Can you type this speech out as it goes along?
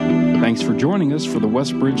Thanks for joining us for the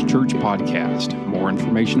Westbridge Church podcast. More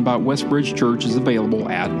information about Westbridge Church is available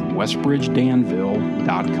at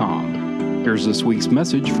westbridgedanville.com. Here's this week's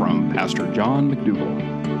message from Pastor John McDougall.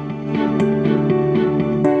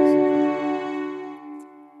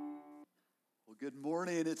 Well, good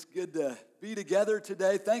morning. It's good to be together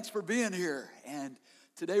today. Thanks for being here. And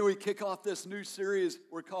today we kick off this new series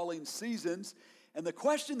we're calling Seasons. And the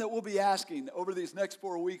question that we'll be asking over these next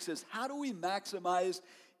 4 weeks is, how do we maximize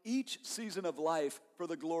each season of life for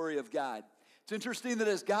the glory of God? It's interesting that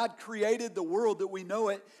as God created the world that we know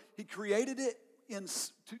it, He created it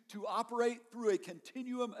to operate through a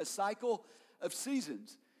continuum, a cycle of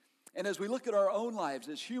seasons. And as we look at our own lives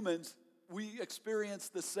as humans, we experience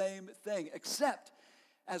the same thing, except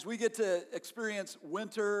as we get to experience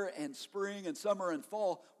winter and spring and summer and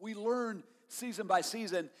fall, we learn season by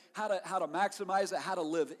season how to maximize it, how to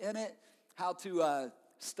live in it, how to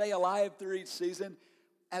stay alive through each season.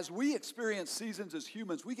 As we experience seasons as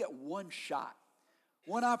humans, we get one shot,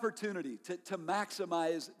 one opportunity to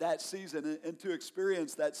maximize that season and to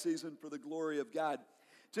experience that season for the glory of God.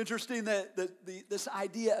 It's interesting that this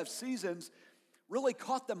idea of seasons really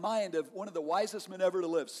caught the mind of one of the wisest men ever to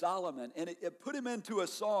live, Solomon, and it put him into a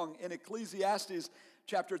song in Ecclesiastes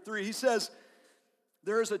chapter 3. He says,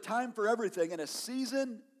 "There is a time for everything and a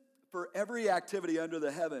season for every activity under the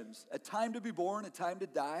heavens, a time to be born, a time to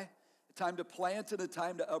die, a time to plant and a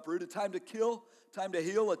time to uproot, a time to kill, a time to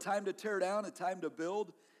heal, a time to tear down, a time to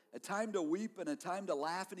build, a time to weep and a time to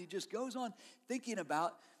laugh." And he just goes on thinking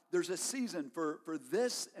about there's a season for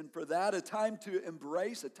this and for that, a time to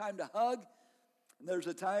embrace, a time to hug, and there's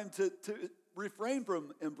a time to refrain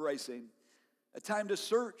from embracing, a time to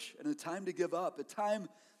search and a time to give up, a time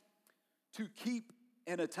to keep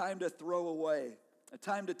and a time to throw away, a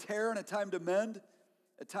time to tear and a time to mend,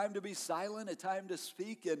 a time to be silent, a time to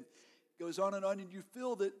speak, and goes on, and you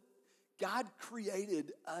feel that God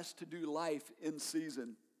created us to do life in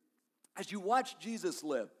season. As you watch Jesus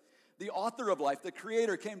live, the author of life, the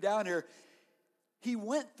creator, came down here. He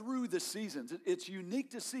went through the seasons. It's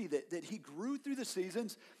unique to see that he grew through the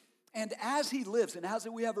seasons, and as he lives, and as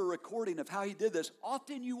we have a recording of how he did this,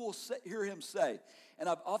 often you will hear him say, and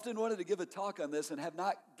I've often wanted to give a talk on this and have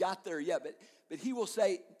not got there yet, but he will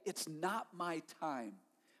say, "It's not my time."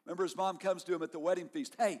 Remember, his mom comes to him at the wedding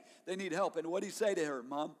feast. "Hey, they need help." And what did he say to her,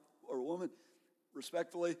 mom or woman,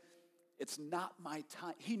 respectfully? "It's not my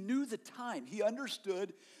time." He knew the time. He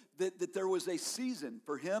understood that there was a season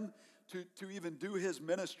for him to even do his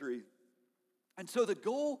ministry. And so the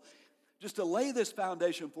goal, just to lay this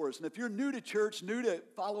foundation for us, and if you're new to church, new to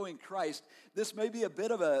following Christ, this may be a bit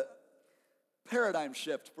of a paradigm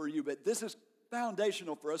shift for you, but this is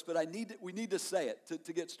foundational for us, but we need to say it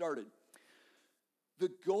to get started. The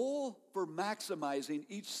goal for maximizing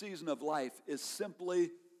each season of life is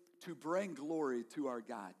simply to bring glory to our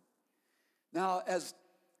God. Now, as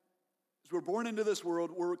we're born into this world,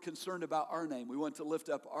 we're concerned about our name. We want to lift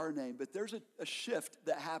up our name. But there's a shift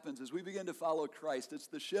that happens as we begin to follow Christ. It's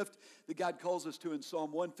the shift that God calls us to in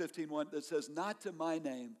Psalm 115:1 that says, "Not to my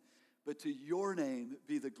name, but to your name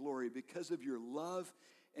be the glory because of your love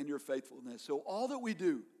and your faithfulness." So all that we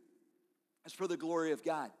do is for the glory of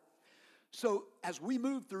God. So as we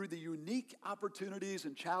move through the unique opportunities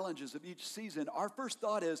and challenges of each season, our first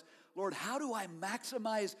thought is, Lord, how do I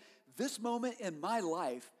maximize this moment in my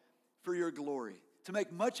life for your glory? To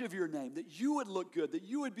make much of your name, that you would look good, that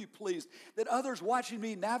you would be pleased, that others watching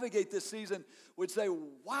me navigate this season would say,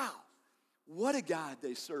 "Wow, what a God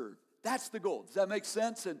they serve." That's the goal. Does that make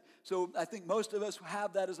sense? And so I think most of us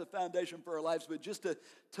have that as a foundation for our lives, but just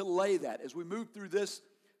to lay that as we move through this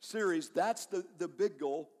series, that's the big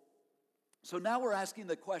goal. So now we're asking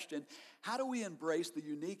the question, how do we embrace the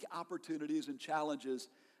unique opportunities and challenges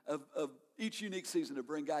of each unique season to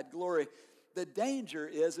bring God glory? The danger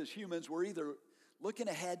is, as humans, we're either looking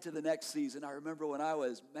ahead to the next season. I remember when I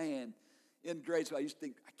was, in grade school, I used to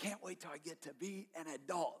think, I can't wait till I get to be an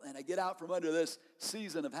adult and I get out from under this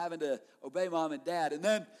season of having to obey mom and dad. And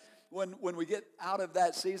then when we get out of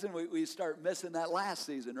that season, we start missing that last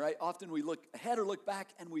season, right? Often we look ahead or look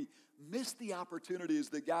back and we miss the opportunities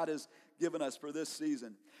that God has given us for this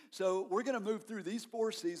season. So we're going to move through these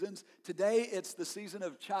 4 seasons. Today, it's the season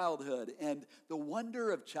of childhood and the wonder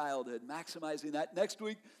of childhood, maximizing that. Next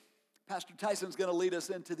week, Pastor Tyson's going to lead us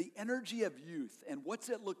into the energy of youth and what's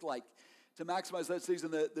it look like to maximize that season.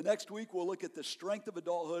 The next week, we'll look at the strength of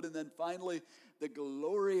adulthood, and then finally, the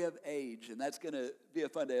glory of age, and that's going to be a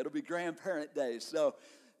fun day. It'll be Grandparent Day. So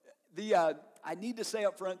I need to say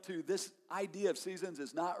up front, too, this idea of seasons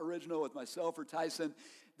is not original with myself or Tyson.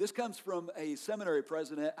 This comes from a seminary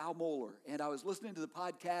president, Al Mohler, and I was listening to the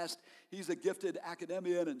podcast. He's a gifted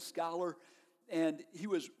academician and scholar, and he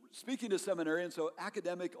was speaking to seminarians, so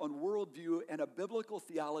academic on worldview and a biblical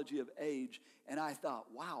theology of age, and I thought,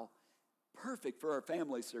 wow, perfect for our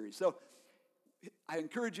family series. So I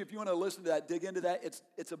encourage you, if you want to listen to that, dig into that.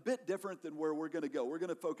 It's a bit different than where we're going to go. We're going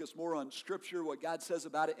to focus more on Scripture, what God says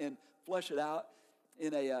about it, and flesh it out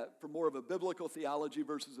in for more of a biblical theology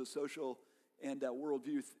versus a social and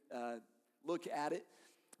worldview look at it.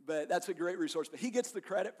 But that's a great resource. But he gets the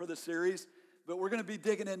credit for the series. But we're going to be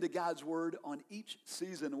digging into God's Word on each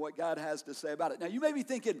season and what God has to say about it. Now, you may be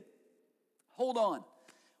thinking, hold on.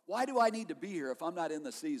 Why do I need to be here if I'm not in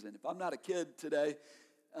the season? If I'm not a kid today,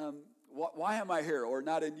 why am I here? Or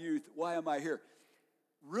not in youth, why am I here?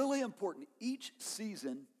 Really important. Each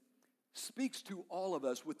season speaks to all of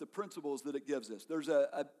us with the principles that it gives us. There's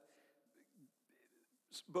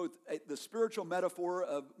both the spiritual metaphor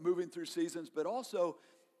of moving through seasons, but also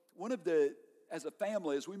as a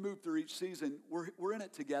family, as we move through each season, we're in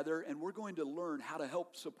it together, and we're going to learn how to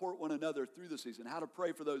help support one another through the season, how to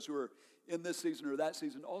pray for those who are in this season or that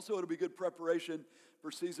season. Also, it'll be good preparation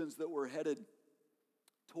for seasons that we're headed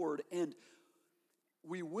toward. And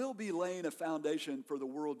we will be laying a foundation for the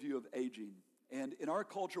worldview of aging. And in our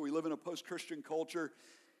culture, we live in a post-Christian culture.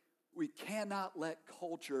 We cannot let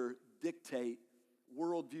culture dictate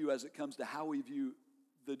worldview as it comes to how we view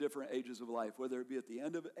the different ages of life, whether it be at the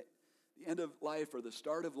end of life or the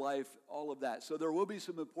start of life, all of that. So there will be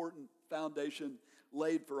some important foundation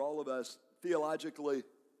laid for all of us theologically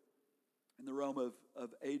in the realm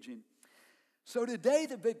of aging. So today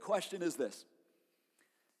the big question is this: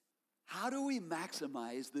 how do we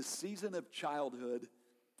maximize this season of childhood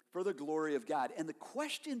for the glory of God? And the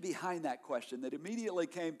question behind that question that immediately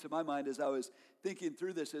came to my mind as I was thinking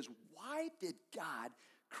through this is, why did God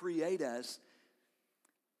create us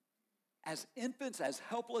as infants, as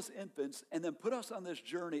helpless infants, and then put us on this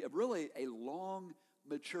journey of really a long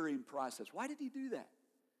maturing process? Why did he do that?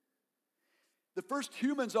 The first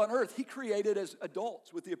humans on earth, he created as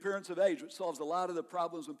adults with the appearance of age, which solves a lot of the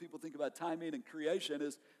problems when people think about timing and creation.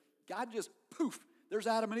 Is God just, poof, there's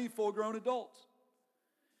Adam and Eve, full-grown adults.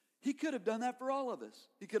 He could have done that for all of us.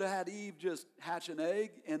 He could have had Eve just hatch an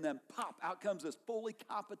egg, and then pop, out comes this fully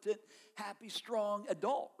competent, happy, strong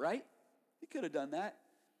adult, right? He could have done that.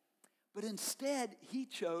 But instead, he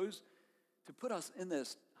chose to put us in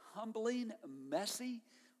this humbling, messy,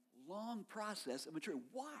 long process of maturing.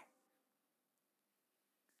 Why?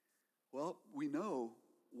 Well, we know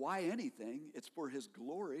why anything. It's for his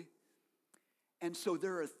glory. And so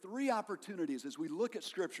there are three opportunities as we look at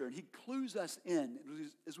Scripture, and he clues us in,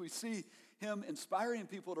 as we see him inspiring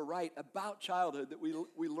people to write about childhood, that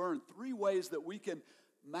we learn three ways that we can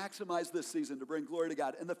maximize this season to bring glory to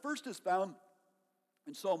God. And the first is found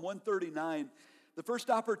in Psalm 139. The first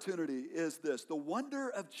opportunity is this: the wonder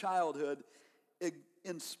of childhood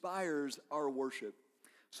inspires our worship.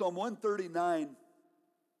 Psalm 139,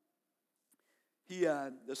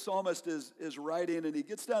 the psalmist is writing, and he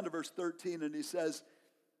gets down to verse 13, and he says,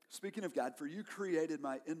 speaking of God, "For you created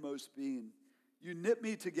my inmost being. You knit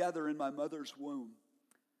me together in my mother's womb."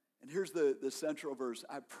 And here's the central verse: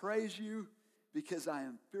 "I praise you because I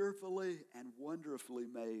am fearfully and wonderfully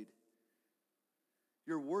made.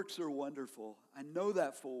 Your works are wonderful. I know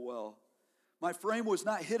that full well. My frame was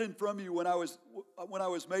not hidden from you when I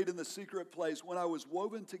was made in the secret place, when I was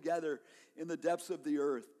woven together in the depths of the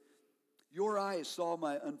earth. Your eyes saw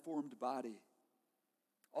my unformed body.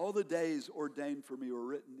 All the days ordained for me were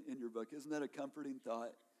written in your book." Isn't that a comforting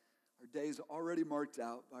thought? Our days already marked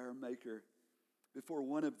out by our Maker before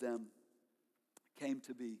one of them came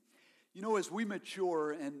to be. You know, as we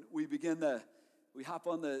mature and we hop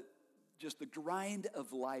on the grind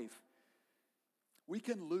of life, we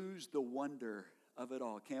can lose the wonder of it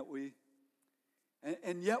all, can't we?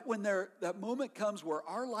 And yet when that moment comes where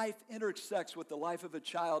our life intersects with the life of a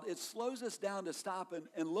child, it slows us down to stop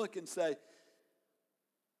and look and say,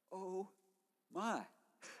 oh my.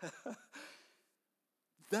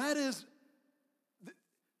 That is,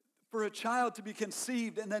 for a child to be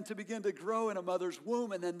conceived and then to begin to grow in a mother's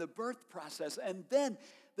womb, and then the birth process and then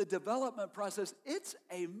the development process, it's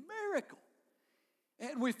a miracle.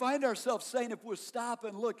 And we find ourselves saying, if we stop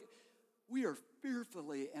and look, we are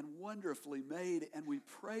fearfully and wonderfully made, and we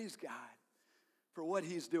praise God for what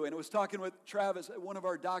he's doing. I was talking with Travis, one of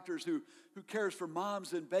our doctors who cares for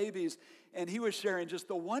moms and babies, and he was sharing just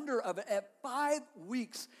the wonder of it. At 5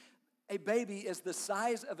 weeks, a baby is the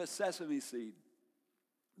size of a sesame seed.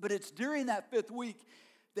 But it's during that 5th week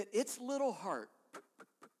that its little heart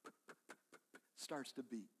starts to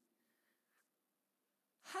beat.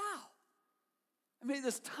 How? I mean,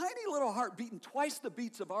 this tiny little heart beating twice the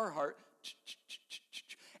beats of our heart.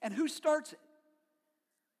 And who starts it?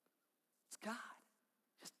 It's God.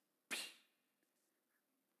 Just,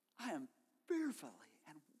 I am fearfully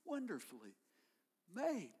and wonderfully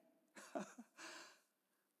made.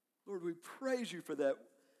 Lord, we praise you for that.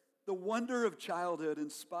 The wonder of childhood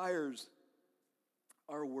inspires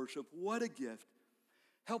our worship. What a gift.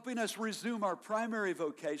 Helping us resume our primary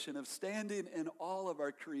vocation of standing in awe of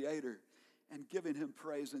our Creator and giving him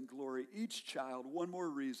praise and glory. Each child, one more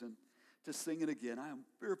reason to sing it again. I am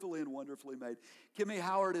fearfully and wonderfully made. Kimmy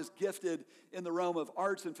Howard is gifted in the realm of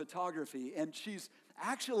arts and photography, and she's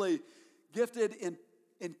actually gifted in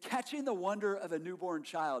catching the wonder of a newborn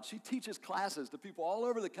child. She teaches classes to people all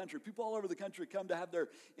over the country. People all over the country come to have their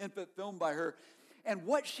infant filmed by her. And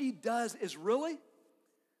what she does is really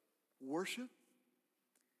worship.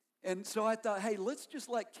 And so I thought, hey, let's just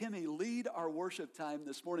let Kimmy lead our worship time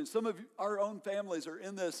this morning. Some of our own families are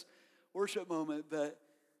in this worship moment, but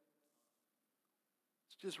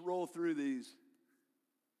let's just roll through these.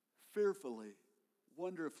 Fearfully,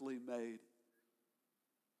 wonderfully made.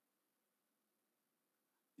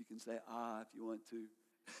 You can say, if you want to.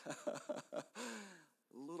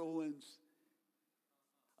 Little ones.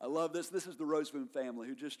 I love this. This is the Roseman family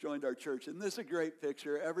who just joined our church. And this is a great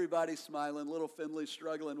picture. Everybody smiling. Little Finley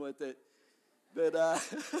struggling with it. But,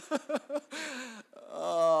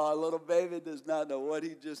 little baby does not know what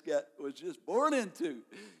he was just born into.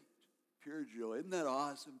 Pure joy. Isn't that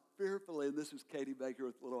awesome? Fearfully. And this is Katie Baker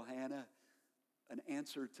with little Hannah. An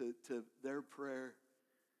answer to their prayer.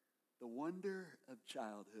 The wonder of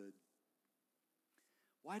childhood.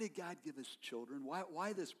 Why did God give us children?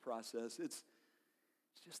 Why this process? It's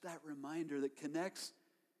just that reminder that connects.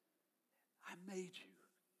 I made you.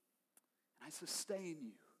 And I sustain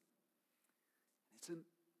you. It's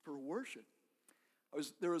for worship.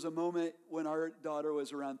 There was a moment when our daughter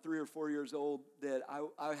was around 3 or 4 years old that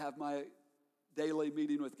I have my daily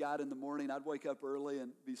meeting with God in the morning. I'd wake up early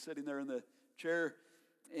and be sitting there in the chair,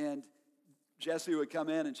 and Jessie would come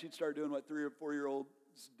in and she'd start doing what 3 or 4 year olds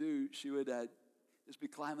do. She would just be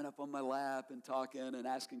climbing up on my lap and talking and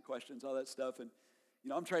asking questions, all that stuff. And,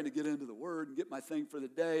 I'm trying to get into the Word and get my thing for the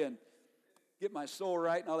day and get my soul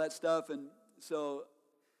right and all that stuff. And so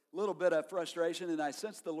a little bit of frustration. And I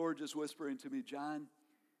sensed the Lord just whispering to me, John,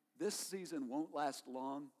 this season won't last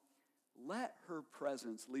long. Let her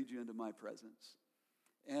presence lead you into my presence.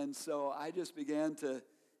 And so I just began to,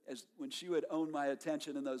 when she would own my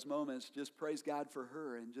attention in those moments, just praise God for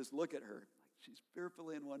her and just look at her. Like she's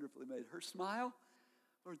fearfully and wonderfully made. Her smile,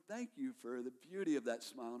 Lord, thank you for the beauty of that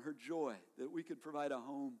smile and her joy that we could provide a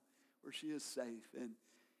home where she is safe.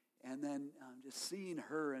 And then just seeing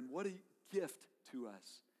her and what a gift to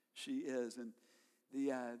us she is. And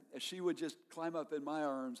as she would just climb up in my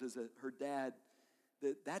arms as her dad,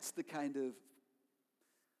 that's the kind of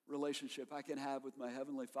relationship I can have with my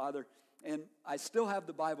Heavenly Father. And I still have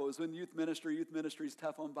the Bible. It was in youth ministry. Youth ministry is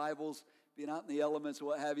tough on Bibles, being out in the elements or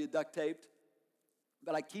what have you, duct taped.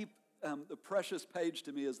 But I keep the precious page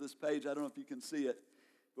to me is this page. I don't know if you can see it,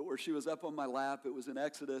 but where she was up on my lap, it was in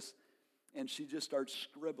Exodus, and she just starts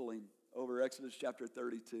scribbling over Exodus chapter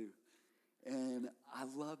 32. And I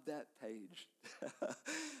love that page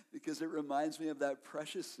because it reminds me of that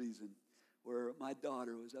precious season where my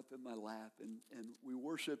daughter was up in my lap, and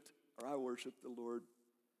I worshiped the Lord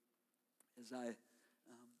as I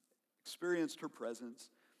experienced her presence.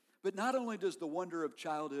 But not only does the wonder of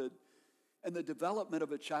childhood and the development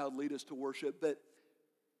of a child lead us to worship, but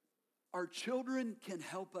our children can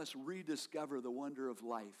help us rediscover the wonder of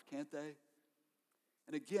life, can't they?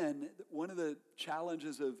 And again, one of the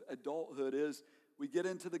challenges of adulthood is we get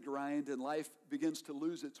into the grind and life begins to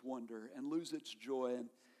lose its wonder and lose its joy, and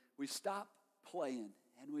we stop playing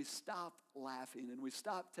and we stop laughing and we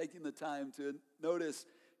stop taking the time to notice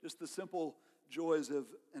just the simple joys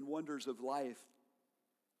and wonders of life.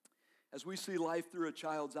 As we see life through a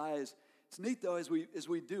child's eyes, it's neat though as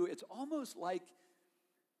we do, it's almost like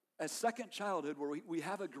a second childhood where we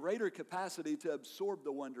have a greater capacity to absorb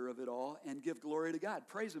the wonder of it all and give glory to God.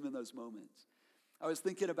 Praise Him in those moments. I was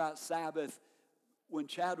thinking about Sabbath when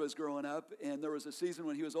Chad was growing up, and there was a season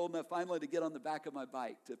when he was old enough finally to get on the back of my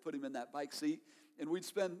bike, to put him in that bike seat. And we'd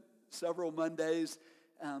spend several Mondays,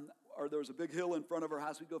 or there was a big hill in front of our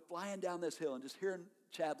house. We'd go flying down this hill and just hearing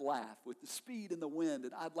Chad laugh with the speed and the wind,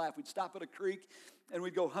 and I'd laugh. We'd stop at a creek, and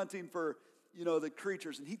we'd go hunting for, the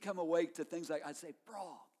creatures, and he'd come awake to things like, I'd say,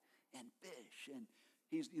 frog and fish, and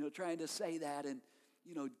he's, trying to say that, and,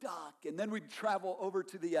 duck. And then we'd travel over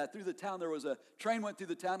to through the town. There was a train went through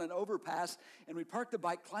the town, an overpass, and we'd park the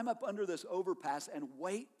bike, climb up under this overpass, and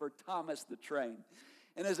wait for Thomas the train.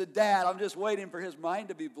 And as a dad, I'm just waiting for his mind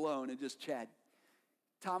to be blown and just Chad.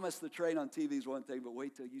 Thomas the Train on TV is one thing, but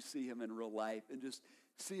wait till you see him in real life and just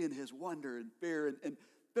seeing his wonder and fear and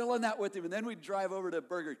filling that with him. And then we'd drive over to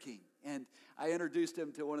Burger King, and I introduced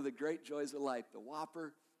him to one of the great joys of life, the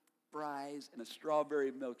Whopper, fries, and a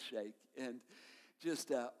strawberry milkshake. And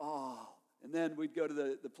just, And then we'd go to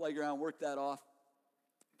the playground, work that off,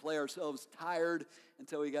 play ourselves tired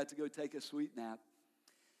until we got to go take a sweet nap.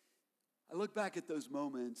 I look back at those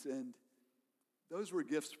moments, and those were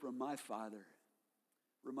gifts from my Father.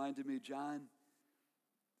 Reminded me, John,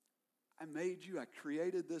 I made you, I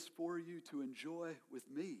created this for you to enjoy with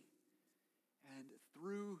me. And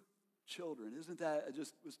through children, isn't that, I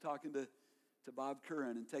just was talking to Bob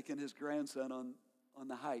Curran and taking his grandson on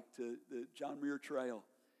the hike to the John Muir Trail.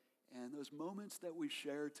 And those moments that we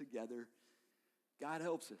share together, God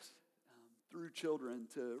helps us through children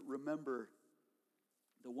to remember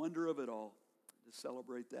the wonder of it all, to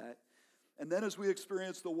celebrate that. And then as we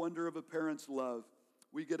experience the wonder of a parent's love,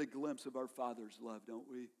 we get a glimpse of our Father's love, don't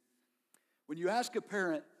we? When you ask a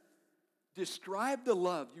parent, describe the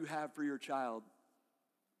love you have for your child,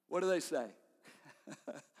 what do they say?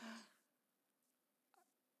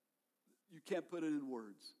 You can't put it in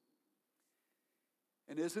words.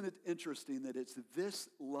 And isn't it interesting that it's this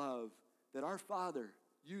love that our Father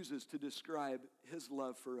uses to describe his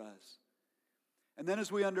love for us? And then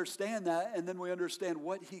as we understand that, and then we understand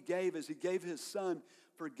what he gave as he gave his Son,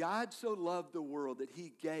 for God so loved the world that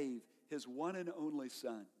he gave his one and only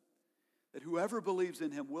Son, that whoever believes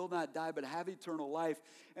in him will not die but have eternal life.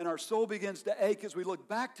 And our soul begins to ache as we look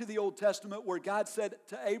back to the Old Testament where God said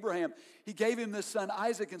to Abraham, he gave him this son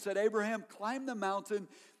Isaac and said, Abraham, climb the mountain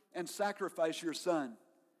and sacrifice your son.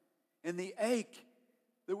 And the ache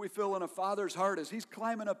that we feel in a father's heart as he's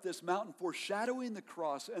climbing up this mountain, foreshadowing the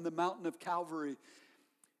cross and the mountain of Calvary,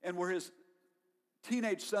 and where his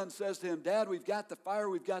teenage son says to him, Dad, we've got the fire,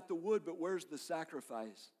 we've got the wood, but where's the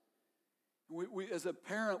sacrifice? We as a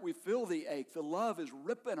parent, we feel the ache. The love is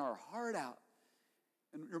ripping our heart out.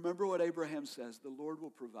 And remember what Abraham says, the Lord will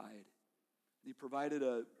provide. He provided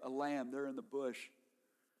a lamb there in the bush.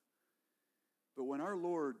 But when our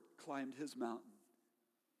Lord climbed his mountain,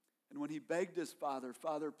 and when he begged his Father,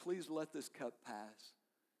 Father, please let this cup pass.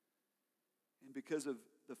 And because of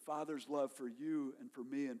the Father's love for you and for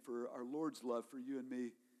me and for our Lord's love for you and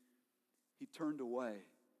me, he turned away.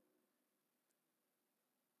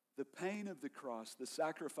 The pain of the cross, the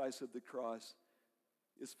sacrifice of the cross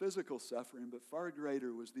is physical suffering, but far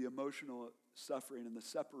greater was the emotional suffering and the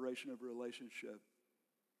separation of relationship.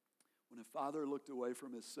 When a father looked away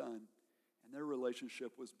from his son and their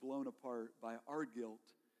relationship was blown apart by our guilt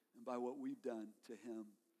and by what we've done to him.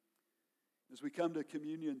 As we come to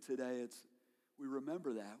communion today, we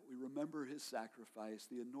remember that. We remember his sacrifice,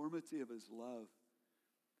 the enormity of his love.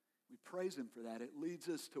 We praise him for that. It leads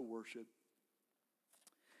us to worship.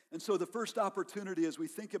 And so the first opportunity as we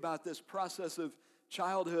think about this process of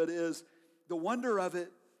childhood is the wonder of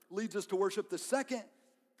it leads us to worship. The second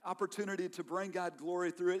opportunity to bring God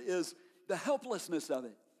glory through it is the helplessness of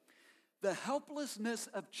it. The helplessness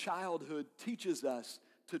of childhood teaches us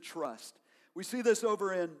to trust. We see this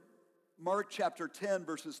over in Mark chapter 10,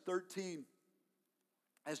 verses 13.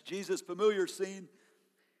 As Jesus, familiar scene,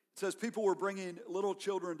 it says people were bringing little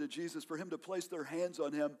children to Jesus for him to place their hands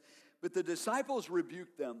on him, but the disciples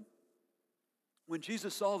rebuked them. When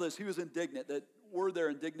Jesus saw this, he was indignant. That word there,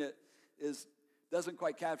 indignant, doesn't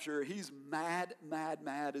quite capture. He's mad,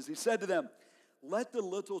 as he said to them, let the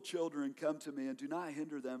little children come to me and do not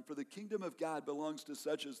hinder them, for the kingdom of God belongs to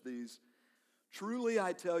such as these. Truly,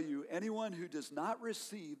 I tell you, anyone who does not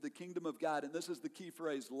receive the kingdom of God, and this is the key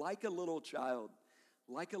phrase, like a little child,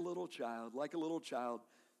 will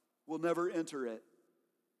never enter it.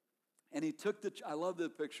 And he took I love the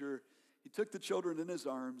picture, he took the children in his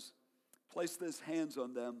arms, placed his hands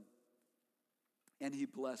on them, and he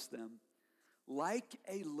blessed them like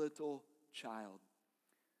a little child.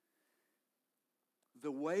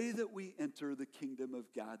 The way that we enter the kingdom of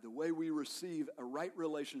God, the way we receive a right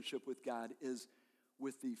relationship with God is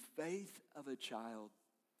with the faith of a child.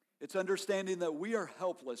 It's understanding that we are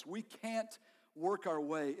helpless. We can't work our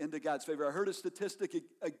way into God's favor. I heard a statistic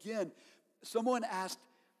again. Someone asked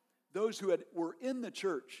those who were in the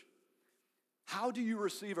church, how do you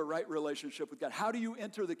receive a right relationship with God? How do you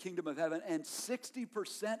enter the kingdom of heaven? And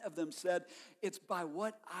 60% of them said, it's by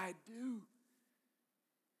what I do.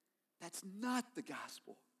 That's not the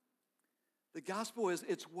gospel. The gospel is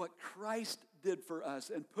it's what Christ did for us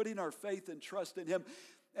and putting our faith and trust in him.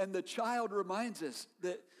 And the child reminds us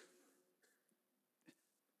that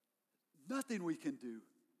nothing we can do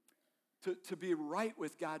to be right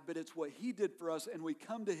with God, but it's what he did for us, and we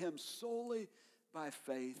come to him solely by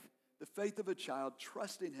faith, the faith of a child,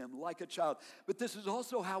 trusting him like a child. But this is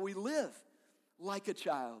also how we live, like a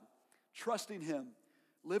child, trusting him,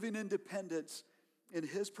 living in dependence in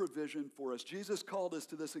his provision for us. Jesus called us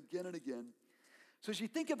to this again and again. So as you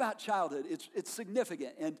think about childhood, it's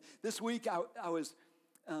significant. And this week I was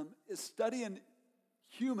studying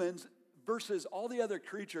humans versus all the other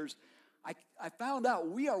creatures. I found out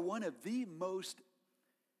we are one of the most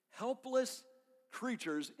helpless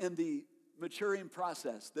creatures in the maturing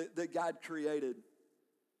process that God created.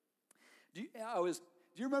 Do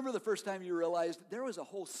you remember the first time you realized there was a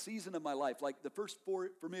whole season of my life, like the first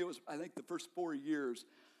 4, for me it was, I think the first 4 years,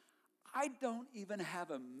 I don't even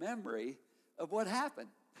have a memory of what happened.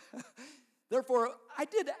 Therefore, I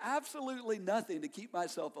did absolutely nothing to keep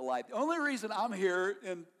myself alive. The only reason I'm here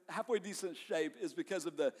in halfway decent shape is because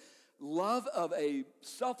of the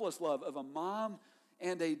selfless love of a mom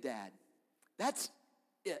and a dad. That's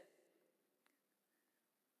it.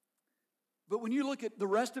 But when you look at the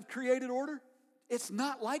rest of created order, it's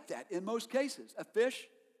not like that in most cases. A fish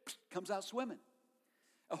comes out swimming.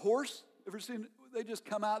 A horse, ever seen, they just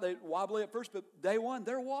come out, they wobbly at first, but day one,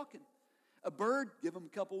 they're walking. A bird, give them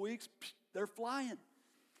a couple weeks, they're flying.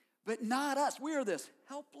 But not us. We are this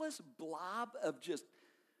helpless blob of just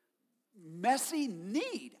messy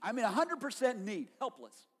need. I mean, 100% need,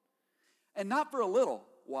 helpless. And not for a little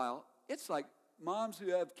while. It's like moms who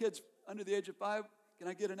have kids under the age of 5. Can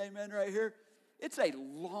I get an amen right here? It's a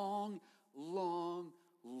long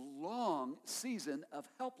season of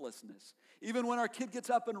helplessness. Even when our kid gets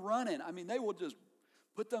up and running, I mean, they will just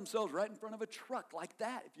put themselves right in front of a truck like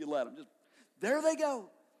that if you let them. Just there they go.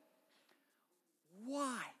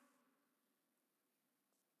 Why?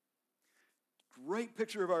 Great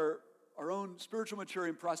picture of our own spiritual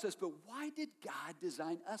maturing process, but why did God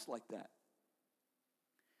design us like that?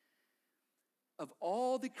 Of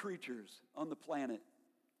all the creatures on the planet,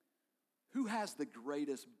 who has the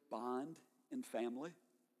greatest bond in family?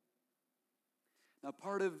 Now,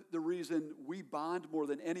 part of the reason we bond more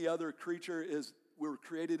than any other creature is we're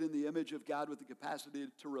created in the image of God with the capacity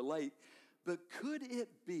to relate. But could it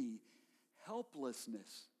be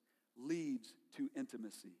helplessness leads to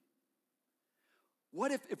intimacy?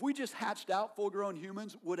 What if we just hatched out full-grown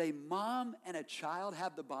humans, would a mom and a child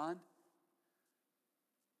have the bond?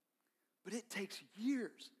 But it takes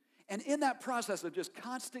years. And in that process of just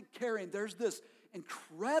constant caring, there's this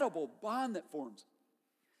incredible bond that forms.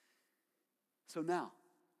 So now,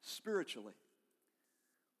 spiritually,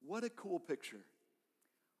 what a cool picture.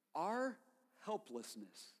 Our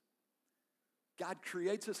helplessness. God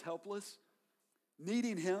creates us helpless,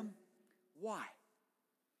 needing him. Why?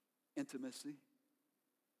 Intimacy.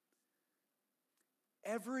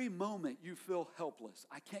 Every moment you feel helpless,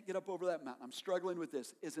 I can't get up over that mountain, I'm struggling with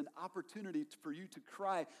this, is an opportunity for you to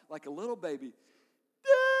cry like a little baby,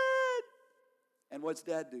 Dad! And what's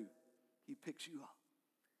Dad do? He picks you up.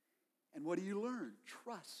 And what do you learn?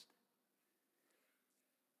 Trust.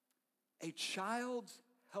 A child's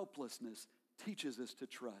helplessness teaches us to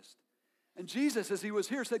trust. And Jesus, as he was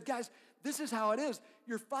here, said, guys, this is how it is.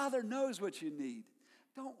 Your Father knows what you need.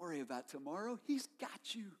 Don't worry about tomorrow. He's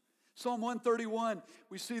got you. Psalm 131,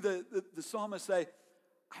 we see the psalmist say,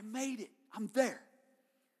 I made it. I'm there.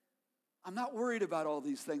 I'm not worried about all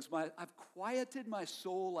these things. I've quieted my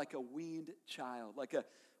soul like a weaned child. Like a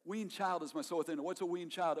weaned child is my soul within. What's a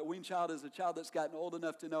weaned child? A weaned child is a child that's gotten old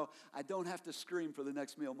enough to know I don't have to scream for the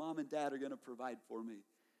next meal. Mom and Dad are going to provide for me.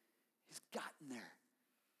 He's gotten there.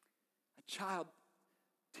 A child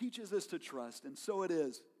teaches us to trust, and so it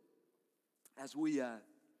is as we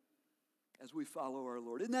follow our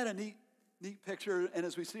Lord. Isn't that a neat picture? And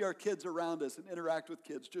as we see our kids around us and interact with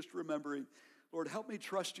kids, just remembering, Lord, help me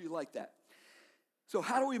trust you like that. So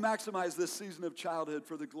how do we maximize this season of childhood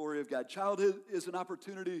for the glory of God? Childhood is an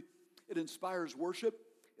opportunity. It inspires worship.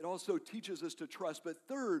 It also teaches us to trust. But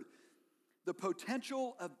third, the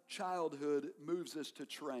potential of childhood moves us to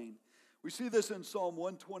train. We see this in Psalm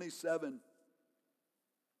 127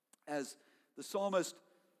 as the psalmist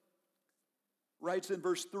writes in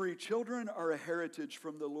verse 3, children are a heritage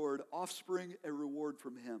from the Lord, offspring a reward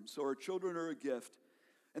from him. So our children are a gift.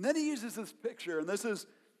 And then he uses this picture, and this is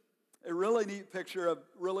a really neat picture of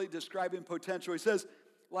really describing potential. He says,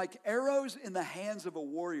 like arrows in the hands of a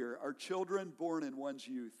warrior are children born in one's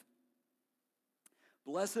youth.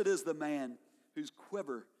 Blessed is the man whose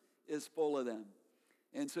quiver is full of them.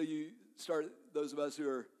 And so you start, those of us who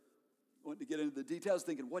are wanting to get into the details,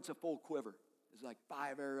 thinking, what's a full quiver? It's like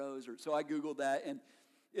 5 arrows. So I Googled that, and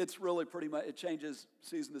It's really pretty much, it changes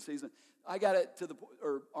season to season. I got it to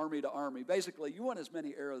or army to army. Basically, you want as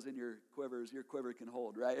many arrows in your quiver as your quiver can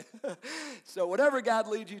hold, right? So whatever God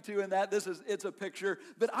leads you to in that, it's a picture.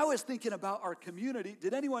 But I was thinking about our community.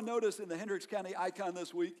 Did anyone notice in the Hendricks County Icon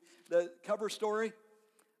this week, the cover story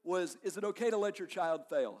was, is it okay to let your child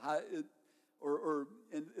fail?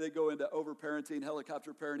 And they go into overparenting,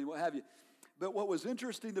 helicopter parenting, what have you. But what was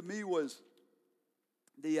interesting to me was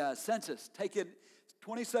the census taken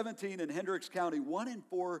 2017 in Hendricks County. 1 in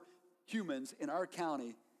 4 humans in our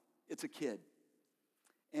county, it's a kid.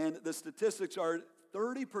 And the statistics are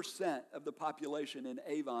 30% of the population in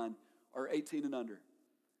Avon are 18 and under.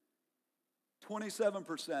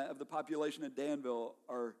 27% of the population in Danville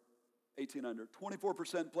are 18 under.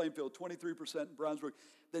 24% in Plainfield, 23% in Brownsburg.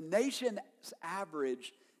 The nation's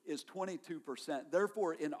average is 22%.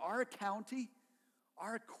 Therefore, in our county,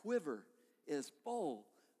 our quiver is full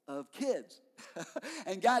of kids.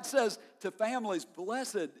 And God says to families,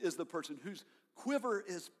 blessed is the person whose quiver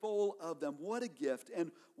is full of them. What a gift.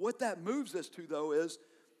 And what that moves us to, though, is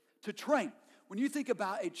to train. When you think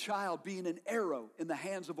about a child being an arrow in the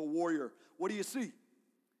hands of a warrior, what do you see?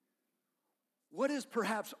 What is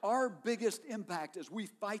perhaps our biggest impact as we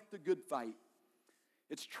fight the good fight?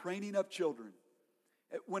 It's training up children.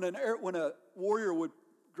 When a warrior would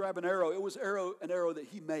grab an arrow, it was an arrow that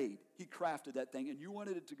he made. He crafted that thing, and you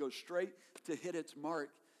wanted it to go straight to hit its mark.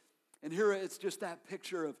 And here it's just that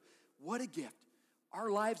picture of what a gift. Our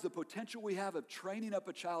lives, the potential we have of training up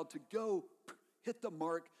a child to go hit the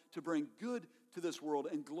mark, to bring good to this world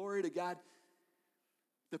and glory to God.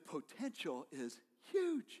 The potential is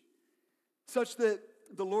huge. Such that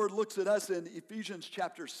the Lord looks at us in Ephesians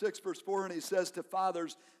chapter 6, verse 4, and he says to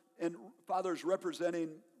fathers, and fathers representing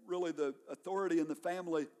really the authority in the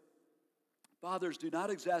family, fathers, do not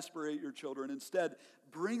exasperate your children. Instead,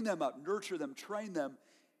 bring them up, nurture them, train them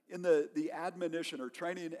in the admonition or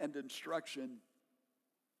training and instruction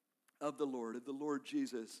of the Lord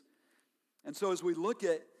Jesus. And so as we look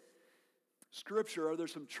at Scripture,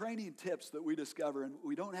 there's some training tips that we discover, and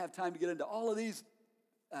we don't have time to get into all of these.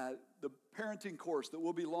 The parenting course that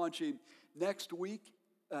we'll be launching next week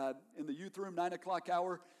in the youth room, 9 o'clock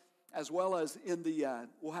hour, as well as in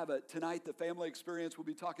we'll have tonight, the family experience. We'll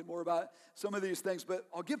be talking more about some of these things, but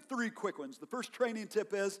I'll give 3 quick ones. The first training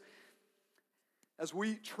tip is, as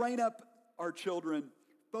we train up our children,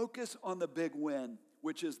 focus on the big win,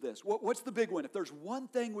 which is this. What's the big win? If there's one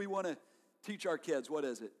thing we want to teach our kids, what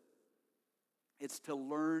is it? It's to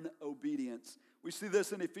learn obedience. We see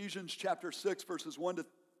this in Ephesians chapter 6, verses 1 to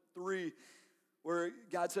 3, where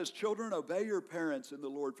God says, children, obey your parents in the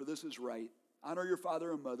Lord, for this is right. Honor your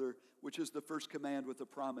father and mother, which is the first command with a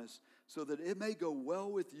promise, so that it may go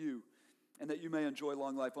well with you and that you may enjoy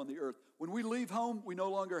long life on the earth. When we leave home, we no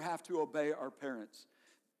longer have to obey our parents.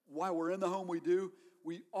 While we're in the home,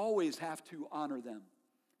 we always have to honor them.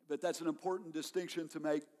 But that's an important distinction to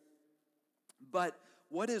make. But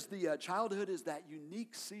what is the childhood is that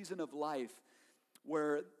unique season of life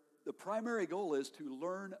where the primary goal is to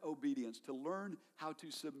learn obedience, to learn how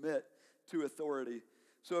to submit to authority.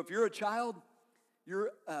 So if you're a child,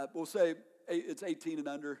 we'll say it's 18 and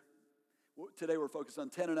under. Today we're focused on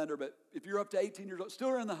 10 and under, but if you're up to 18 years old,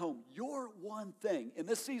 still in the home, your one thing in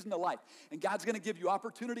this season of life, and God's going to give you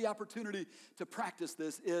opportunity to practice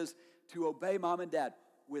this, is to obey mom and dad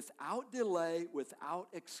without delay, without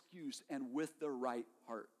excuse, and with the right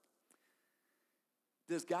heart.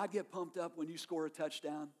 Does God get pumped up when you score a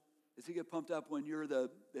touchdown? Does he get pumped up when you're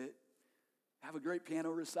have a great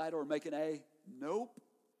piano recital or make an A? Nope.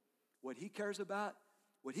 What he cares about,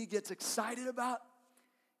 what he gets excited about,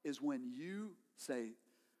 is when you say,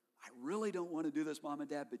 I really don't want to do this, mom and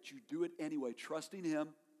dad, but you do it anyway, trusting him.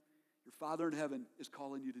 Your Father in heaven is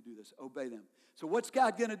calling you to do this. Obey them. So what's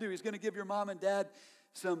God going to do? He's going to give your mom and dad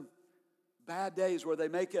some bad days where they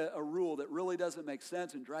make a rule that really doesn't make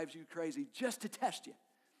sense and drives you crazy just to test you.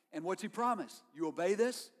 And what's he promise? You obey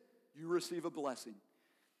this, you receive a blessing.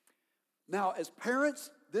 Now, as parents,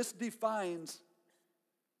 this defines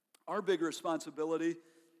our big responsibility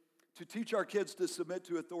to teach our kids to submit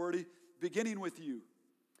to authority, beginning with you.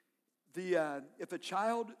 If a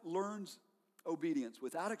child learns obedience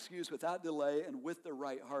without excuse, without delay, and with the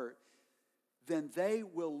right heart, then they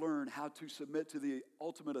will learn how to submit to the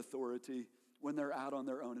ultimate authority when they're out on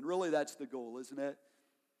their own. And really, that's the goal, isn't it?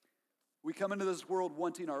 We come into this world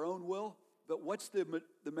wanting our own will, but what's the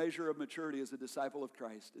measure of maturity as a disciple of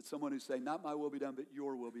Christ? It's someone who's saying, not my will be done, but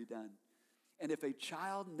your will be done. And if a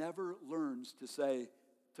child never learns to say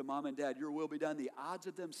to mom and dad, your will be done, the odds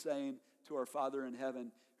of them saying to our Father in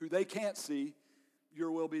heaven, who they can't see,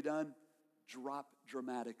 your will be done, drop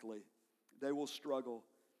dramatically. They will struggle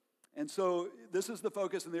And so this is the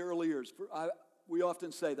focus in the early years. We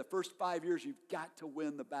often say the first 5 years, you've got to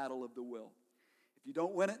win the battle of the will. If you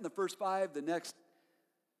don't win it in the first 5, the next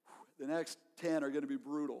 10 are going to be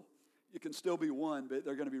brutal. You can still be won, but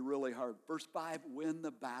they're going to be really hard. First 5, win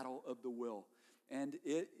the battle of the will. And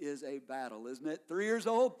it is a battle, isn't it? 3 years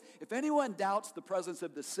old, if anyone doubts the presence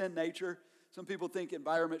of the sin nature, some people think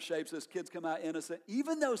environment shapes us, kids come out innocent.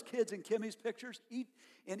 Even those kids in Kimmy's pictures,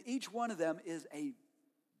 in each one of them is a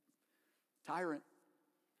tyrant.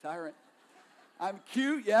 I'm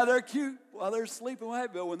cute. Yeah, they're cute while they're sleeping away.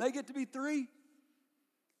 But when they get to be 3,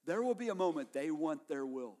 there will be a moment they want their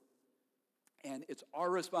will. And it's our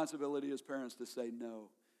responsibility as parents to say, no,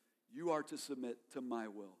 you are to submit to my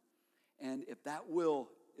will. And if that will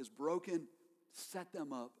is broken, set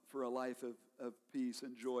them up for a life of peace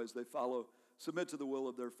and joy as they submit to the will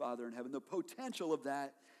of their Father in heaven. The potential of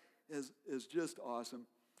that is just awesome.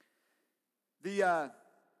 The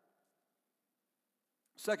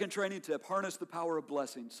second training tip, harness the power of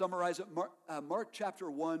blessing. Summarize it. Mark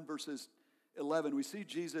chapter 1, verses 11. We see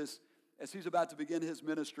Jesus, as he's about to begin his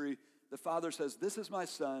ministry, the Father says, "This is my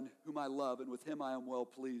Son, whom I love, and with him I am well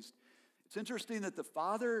pleased." It's interesting that the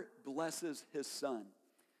Father blesses his Son.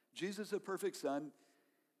 Jesus, a perfect Son,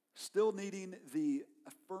 still needing the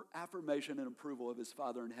affirmation and approval of his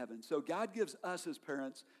Father in heaven. So God gives us as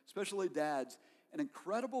parents, especially dads, an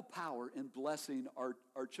incredible power in blessing our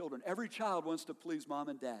children. Every child wants to please mom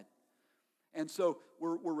and dad. And so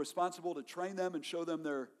we're responsible to train them and show them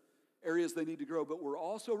their areas they need to grow, but we're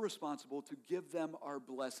also responsible to give them our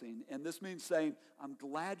blessing. And this means saying, I'm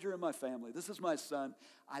glad you're in my family. This is my son.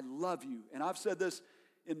 I love you. And I've said this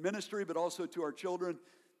in ministry, but also to our children.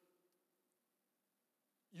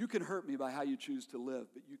 You can hurt me by how you choose to live,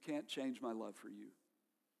 but you can't change my love for you.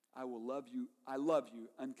 I will love you. I love you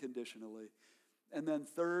unconditionally. And then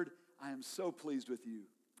third, I am so pleased with you.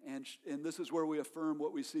 And this is where we affirm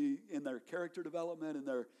what we see in their character development and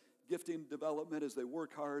their gifting development as they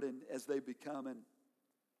work hard and as they become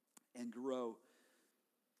and grow.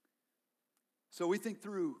 So we think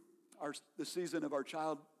through the season of our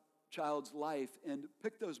child's life and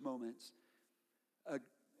pick those moments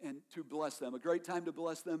and to bless them. A great time to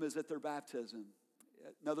bless them is at their baptism.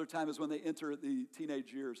 Another time is when they enter the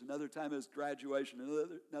teenage years. Another time is graduation.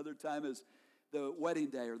 Another time is the wedding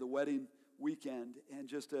day or the wedding weekend, and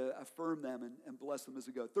just to affirm them and bless them as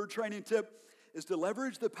they go. Third training tip is to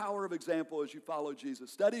leverage the power of example as you follow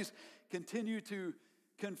Jesus. Studies continue to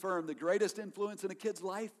confirm the greatest influence in a kid's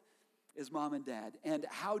life is mom and dad. And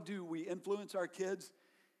how do we influence our kids?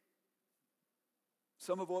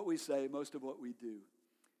 Some of what we say, most of what we do.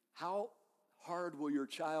 How hard will your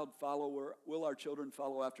child follow, or will our children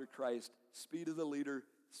follow after Christ? Speed of the leader,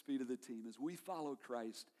 speed of the team. As we follow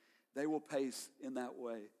Christ, they will pace in that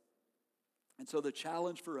way. And so the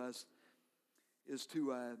challenge for us is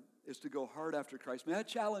to go hard after Christ. May I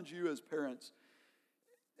challenge you as parents,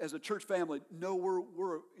 as a church family,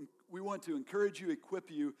 we want to encourage you,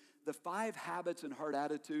 equip you. The 5 habits and hard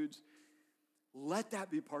attitudes, let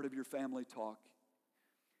that be part of your family talk.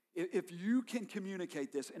 If you can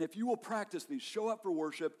communicate this, and if you will practice these, show up for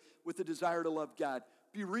worship with the desire to love God,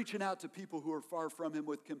 be reaching out to people who are far from him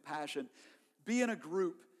with compassion, be in a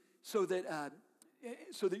group so that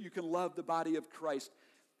you can love the body of Christ.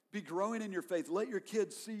 Be growing in your faith. Let your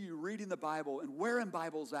kids see you reading the Bible and wearing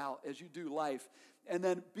Bibles out as you do life. And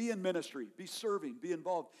then be in ministry, be serving, be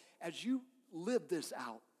involved. As you live this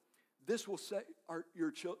out, this will set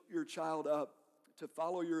your child up to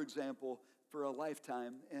follow your example for a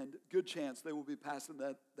lifetime, and good chance they will be passing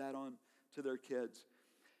that on to their kids.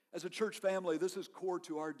 As a church family, this is core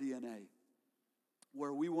to our DNA,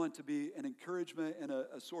 where we want to be an encouragement and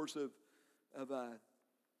a source of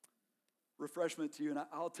refreshment to you. And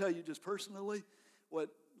I'll tell you just personally, what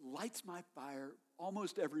lights my fire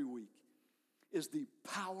almost every week is the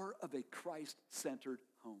power of a Christ-centered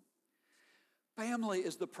home. Family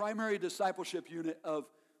is the primary discipleship unit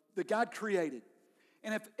that God created.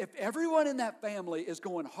 And if everyone in that family is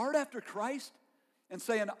going hard after Christ and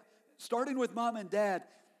saying, starting with mom and dad,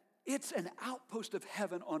 it's an outpost of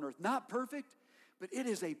heaven on earth. Not perfect, but it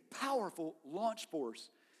is a powerful launch force.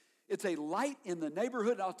 It's a light in the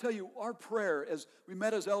neighborhood. And I'll tell you, our prayer as we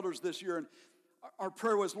met as elders this year, and our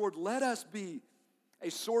prayer was, Lord, let us be a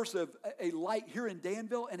source of a light here in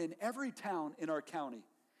Danville and in every town in our county.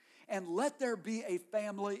 And let there be a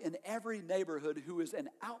family in every neighborhood who is an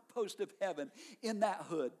outpost of heaven in that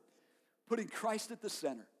hood, putting Christ at the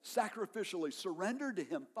center, sacrificially surrendered to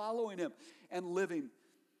him, following him, and living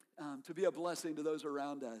to be a blessing to those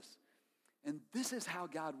around us. And this is how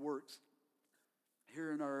God works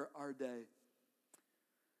here in our day.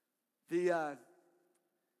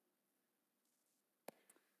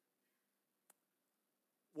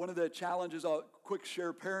 One of the challenges, I'll quick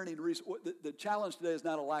share parenting. The challenge today is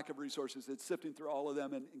not a lack of resources. It's sifting through all of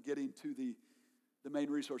them and getting to the main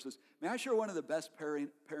resources. May I share one of the best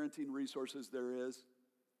parenting resources there is?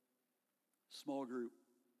 Small group.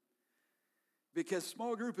 Because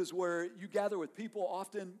small group is where you gather with people,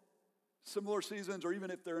 often similar seasons, or even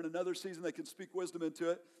if they're in another season, they can speak wisdom into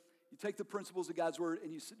it. You take the principles of God's word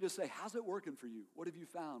and you just say, how's it working for you? What have you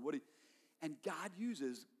found? And God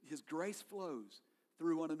uses, his grace flows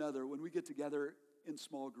through one another when we get together in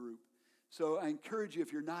small group. So I encourage you,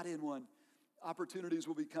 if you're not in one, opportunities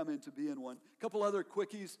will be coming to be in one. A couple other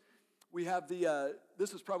quickies. We have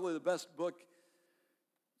this is probably the best book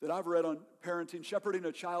that I've read on parenting, Shepherding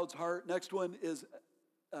a Child's Heart. Next one is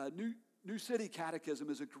New City Catechism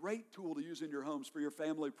is a great tool to use in your homes for your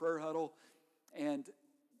family prayer huddle. And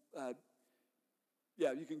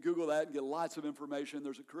you can Google that and get lots of information.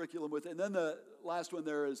 There's a curriculum with it. And then the last one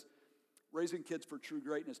there is Raising Kids for True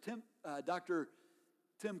Greatness. Dr.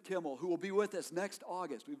 Tim Kimmel, who will be with us next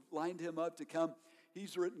August. We've lined him up to come.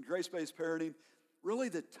 He's written Grace-Based Parenting. Really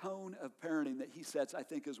the tone of parenting that he sets, I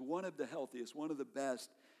think, is one of the healthiest, one of the best.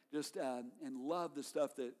 And love the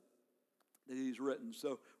stuff that he's written.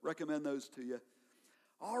 So recommend those to you.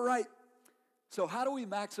 All right. So how do we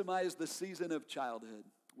maximize the season of childhood?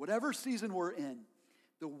 Whatever season we're in,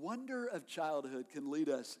 the wonder of childhood can lead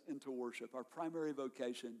us into worship, our primary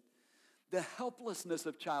vocation. The helplessness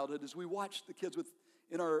of childhood, as we watch the kids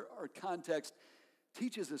in our context,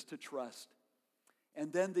 teaches us to trust.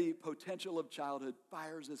 And then the potential of childhood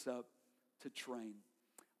fires us up to train,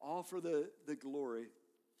 all for the glory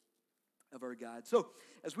of our God. So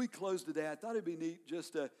as we close today, I thought it'd be neat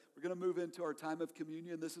we're going to move into our time of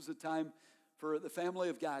communion. This is a time for the family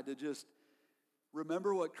of God to just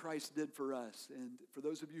remember what Christ did for us. And for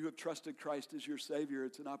those of you who have trusted Christ as your Savior,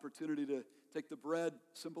 it's an opportunity to take the bread,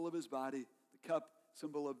 symbol of his body, the cup,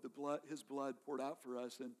 symbol of his blood poured out for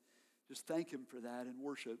us, and just thank him for that and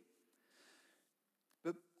worship.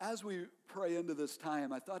 But as we pray into this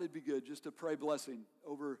time, I thought it'd be good just to pray blessing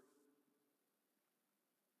over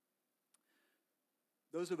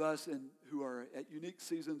those of us who are at unique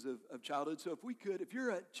seasons of childhood. So if you're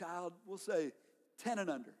a child, we'll say 10 and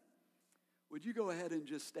under, would you go ahead and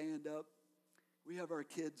just stand up? We have our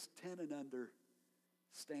kids 10 and under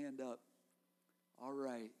stand up. All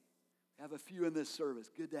right. We have a few in this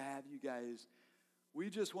service. Good to have you guys. We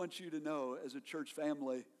just want you to know as a church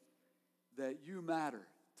family that you matter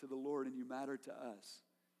to the Lord and you matter to us.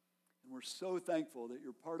 And we're so thankful that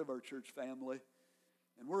you're part of our church family.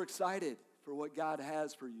 And we're excited for what God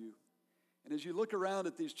has for you. And as you look around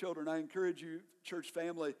at these children, I encourage you, church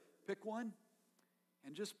family, pick one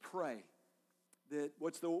and just pray that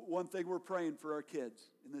what's the one thing we're praying for our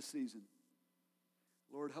kids in this season?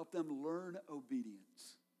 Lord, help them learn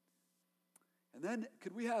obedience. And then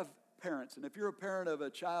could we have parents? And if you're a parent of a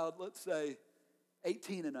child, let's say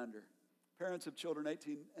 18 and under, parents of children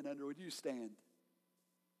 18 and under, would you stand?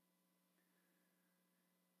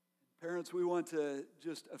 Parents, we want to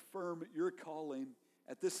just affirm your calling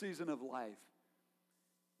at this season of life,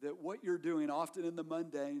 that what you're doing often in the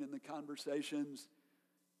mundane and the conversations,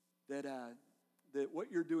 that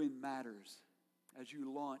what you're doing matters as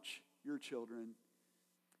you launch your children.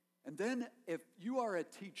 And then if you are a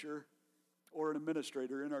teacher or an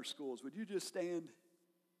administrator in our schools, would you just stand?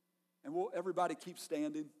 And everybody keep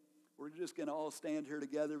standing. We're just going to all stand here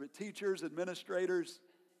together. But teachers, administrators,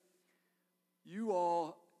 you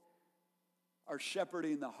all are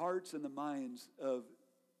shepherding the hearts and the minds of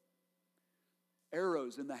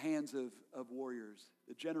arrows in the hands of warriors,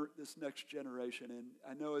 this next generation. And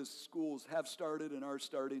I know as schools have started and are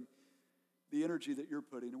starting, the energy that you're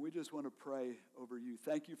putting, and we just want to pray over you.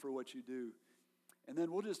 Thank you for what you do. And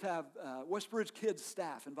then we'll just have Westbridge Kids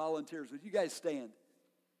staff and volunteers. Would you guys stand?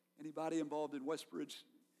 Anybody involved in Westbridge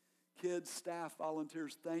Kids, staff,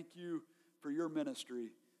 volunteers, thank you for your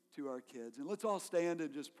ministry to our kids. And let's all stand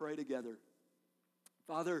and just pray together.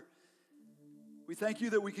 Father, we thank you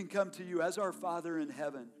that we can come to you as our Father in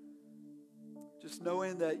heaven, just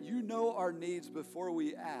knowing that you know our needs before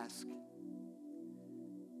we ask,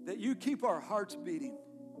 that you keep our hearts beating.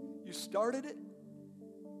 You started it,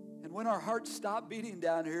 and when our hearts stop beating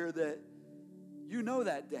down here, that you know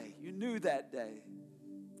that day, you knew that day,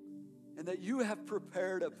 and that you have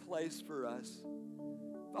prepared a place for us.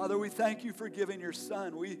 Father, we thank you for giving your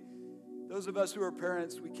Son. Those of us who are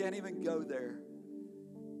parents, we can't even go there.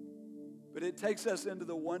 But it takes us into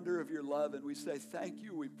the wonder of your love, and we say thank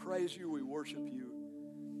you, we praise you, we worship you.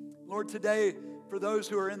 Lord, today, for those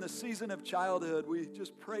who are in the season of childhood, we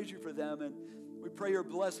just praise you for them, and we pray your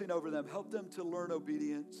blessing over them. Help them to learn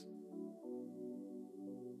obedience.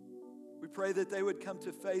 We pray that they would come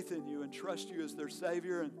to faith in you and trust you as their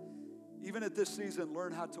Savior, and even at this season,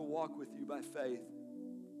 learn how to walk with you by faith.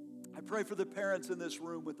 I pray for the parents in this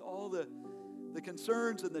room with all the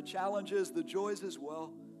concerns and the challenges, the joys as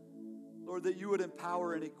well. Lord, that you would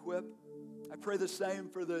empower and equip. I pray the same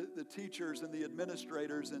for the teachers and the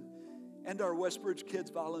administrators and our Westbridge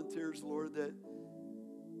Kids volunteers, Lord, that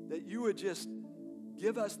you would just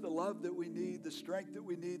give us the love that we need, the strength that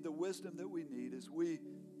we need, the wisdom that we need as we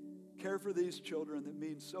care for these children that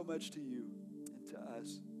mean so much to you and to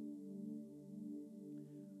us.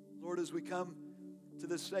 Lord, as we come to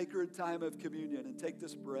this sacred time of communion and take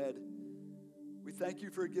this bread, we thank you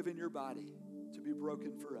for giving your body to be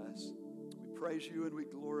broken for us. We praise you and we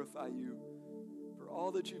glorify you for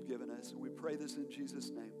all that you've given us, and we pray this in Jesus'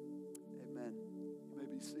 name. Amen. You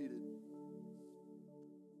may be seated.